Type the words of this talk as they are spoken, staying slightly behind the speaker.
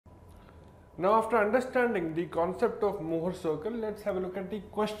Now after understanding the concept of Mohr circle, let's have a look at the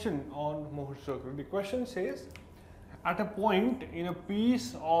question on Mohr circle. The question says, at a point in a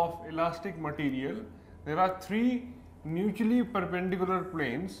piece of elastic material, there are three mutually perpendicular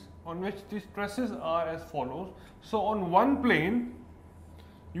planes on which the stresses are as follows. So on one plane,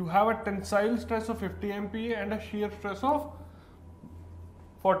 you have a tensile stress of 50 MPa and a shear stress of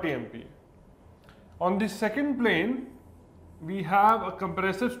 40 MPa. On the second plane, we have a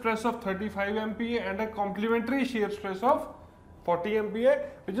compressive stress of 35 MPa and a complementary shear stress of 40 MPa,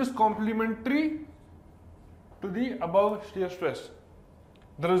 which is complementary to the above shear stress.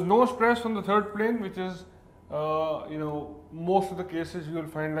 There is no stress on the third plane, which is most of the cases you will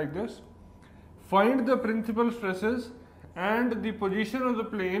find like this. Find the principal stresses and the position of the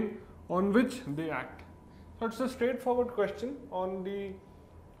plane on which they act. So it's a straightforward question on the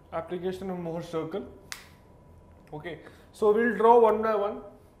application of Mohr circle. Okay, so we'll draw one by one.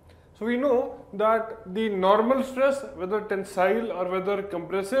 So we know that the normal stress, whether tensile or whether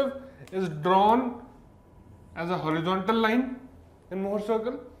compressive, is drawn as a horizontal line in Mohr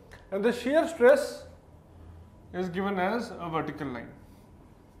circle, and the shear stress is given as a vertical line.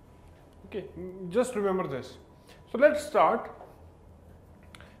 Okay, just remember this. So let's start.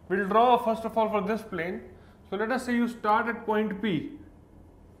 We'll draw first of all for this plane. So let us say you start at point P.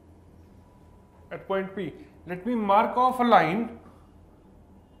 At point P, let me mark off a line.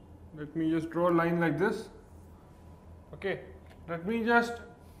 Let me just draw a line like this. Okay, let me just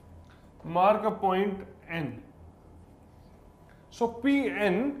mark a point N. So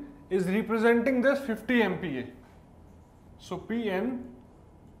Pn is representing this 50 MPa. So Pn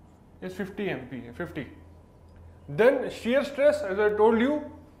is 50 MPa, 50. Then shear stress, as I told you,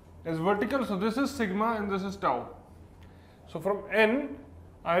 is vertical. So this is sigma and this is tau. So from N,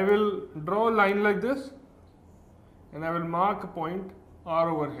 I will draw a line like this and I will mark a point R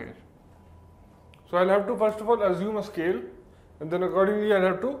over here. So I'll have to first of all assume a scale, and then accordingly I'll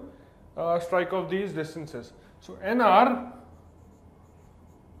have to strike off these distances. So NR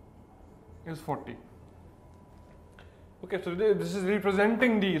is 40. Okay, so this is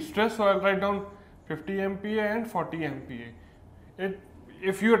representing the stress, so I'll write down 50 MPa and 40 MPa.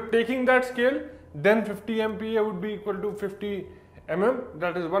 If you are taking that scale, then 50 MPa would be equal to 50 mm,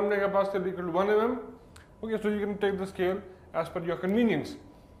 that is 1 megapascal equal to 1 mm. Okay, so you can take the scale as per your convenience.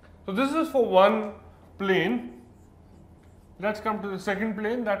 So this is for one plane. Let's come to the second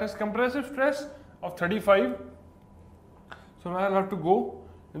plane, that is compressive stress of 35. So now I'll have to go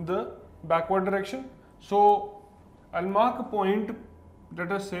in the backward direction. So I'll mark a point,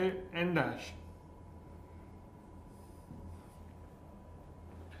 let us say N dash.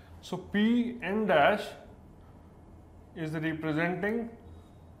 So P N dash is representing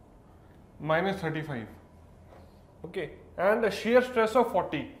minus 35. Okay, and a shear stress of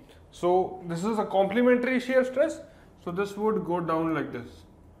 40. So this is a complementary shear stress. So this would go down like this.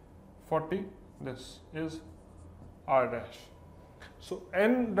 40. This is R dash. So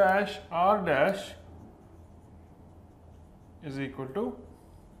N dash R dash is equal to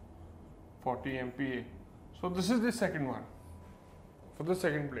 40 MPa. So this is the second one for the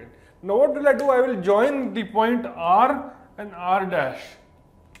second plane. Now what will I do? I will join the point R and R dash.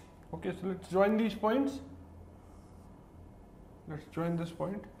 Okay, so let's join these points. Let's join this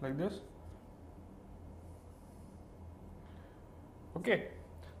point like this. Okay,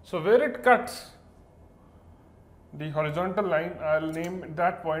 so where it cuts the horizontal line, I'll name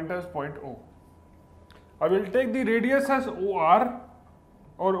that point as point O. I will take the radius as OR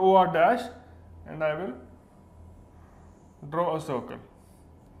or OR dash, and I will draw a circle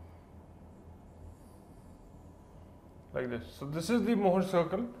like this. So this is the Mohr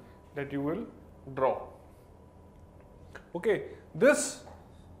circle that you will draw. Okay, this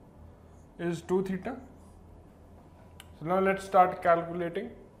is 2 theta. So now let's start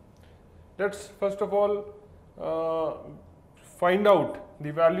calculating. Let's first of all find out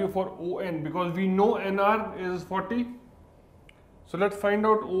the value for ON, because we know NR is 40. So let's find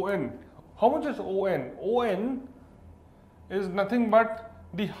out ON. How much is ON? ON is nothing but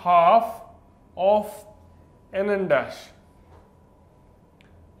the half of NN dash.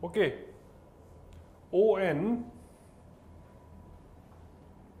 Okay, ON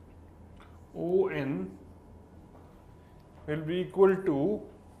will be equal to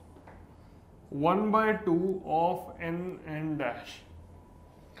 1 by 2 of NN dash.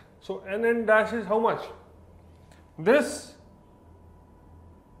 So NN dash is how much? This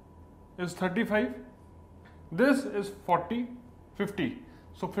is 35, this is 40, 50.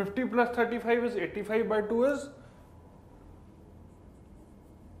 So 50 plus 35 is 85 by 2 is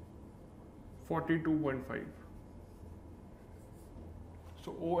 42.5.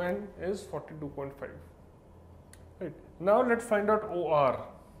 So ON is 42.5. Right. Now let's find out OR.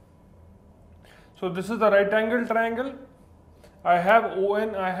 So this is the right angle triangle. I have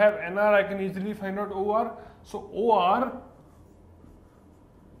ON, I have NR, I can easily find out OR. So OR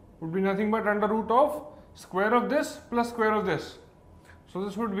would be nothing but under root of square of this plus square of this. So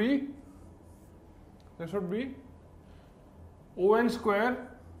this would be ON square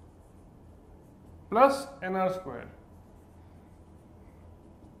plus NR square.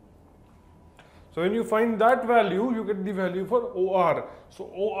 So when you find that value, you get the value for OR. So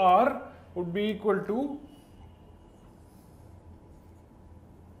OR would be equal to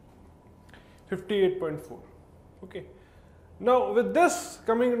 58.4. Okay. Now with this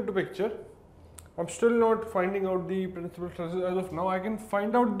coming into picture, I'm still not finding out the principal stresses as of now. I can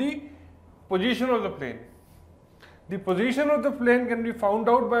find out the position of the plane. The position of the plane can be found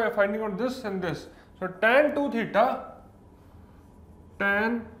out by finding out this and this. So tan 2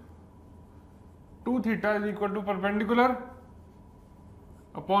 theta is equal to perpendicular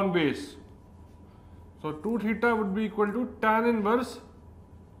upon base. So 2 theta would be equal to tan inverse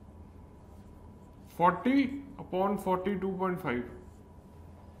 40 upon 42.5.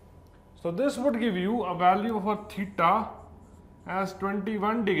 So this would give you a value of a theta as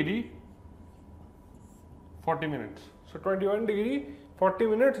 21 degree 40 minutes. So 21 degree 40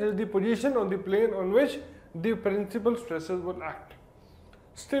 minutes is the position on the plane on which the principal stresses will act.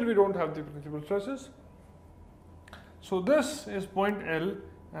 Still we don't have the principal stresses. So this is point L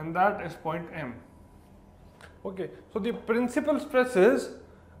and that is point M. Okay, so the principal stresses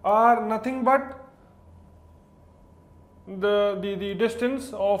are nothing but the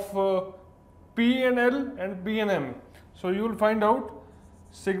distance of P and L and P and M. So you will find out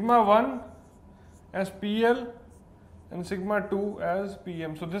sigma 1 as PL and sigma 2 as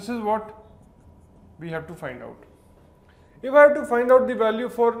PM. So this is what we have to find out. If I have to find out the value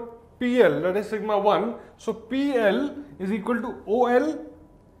for PL, that is sigma 1, so PL is equal to OL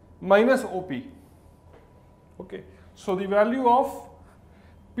minus OP. Okay, so the value of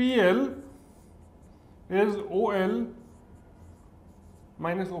PL is OL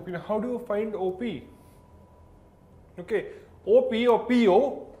minus OP. Now how do you find OP? Okay, OP or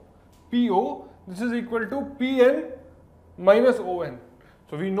PO, this is equal to PN minus ON.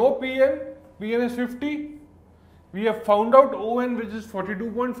 So we know PN is 50. We have found out ON, which is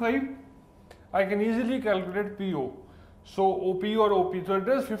 42.5. I can easily calculate PO. So OP or OP, so it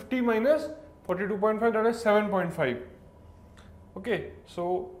is 50 minus 42.5, that is 7.5. Okay,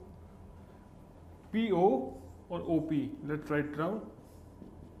 so PO or OP, let's write down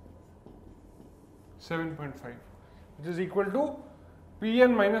 7.5, which is equal to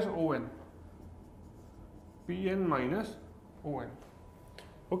PN minus ON. PN minus ON.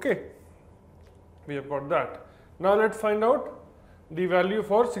 Okay, we have got that. Now let's find out the value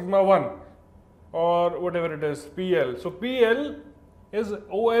for sigma 1 or whatever it is, PL. So PL is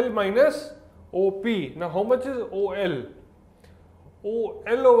OL minus OP. Now how much is OL?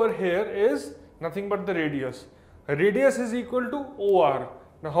 OL over here is nothing but the radius. Radius is equal to OR.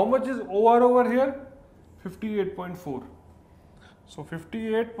 Now how much is OR over here? 58.4. So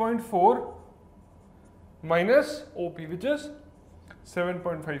 58.4 minus OP, which is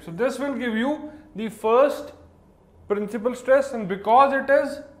 7.5. So this will give you the first principal stress, and because it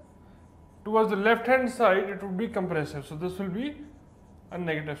is towards the left hand side, it would be compressive. So this will be a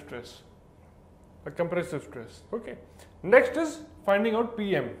negative stress, a compressive stress. Okay. Next is finding out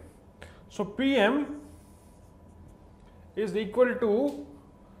PM. So PM is equal to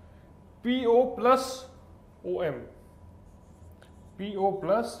PO plus OM. PO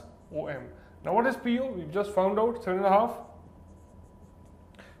plus OM. Now what is PO? We've just found out 7.5.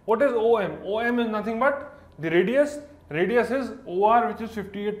 What is OM? OM is nothing but the radius. Radius is OR, which is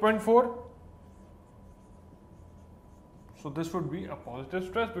 58.4. So this would be a positive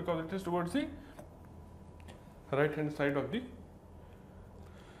stress because it is towards the right hand side of the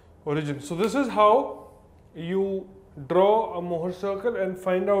origin. So this is how you draw a Mohr circle and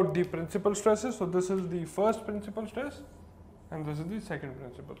find out the principal stresses. So this is the first principal stress and this is the second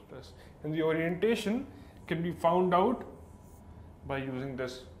principal stress, and the orientation can be found out by using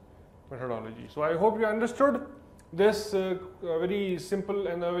this methodology. So I hope you understood this very simple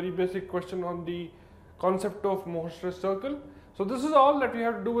and a very basic question on the concept of Mohr stress circle. So this is all that we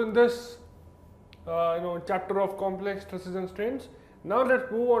have to do in this chapter of complex stresses and strains. Now let's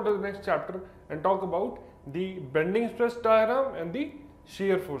move on to the next chapter and talk about the bending stress diagram and the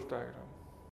shear force diagram.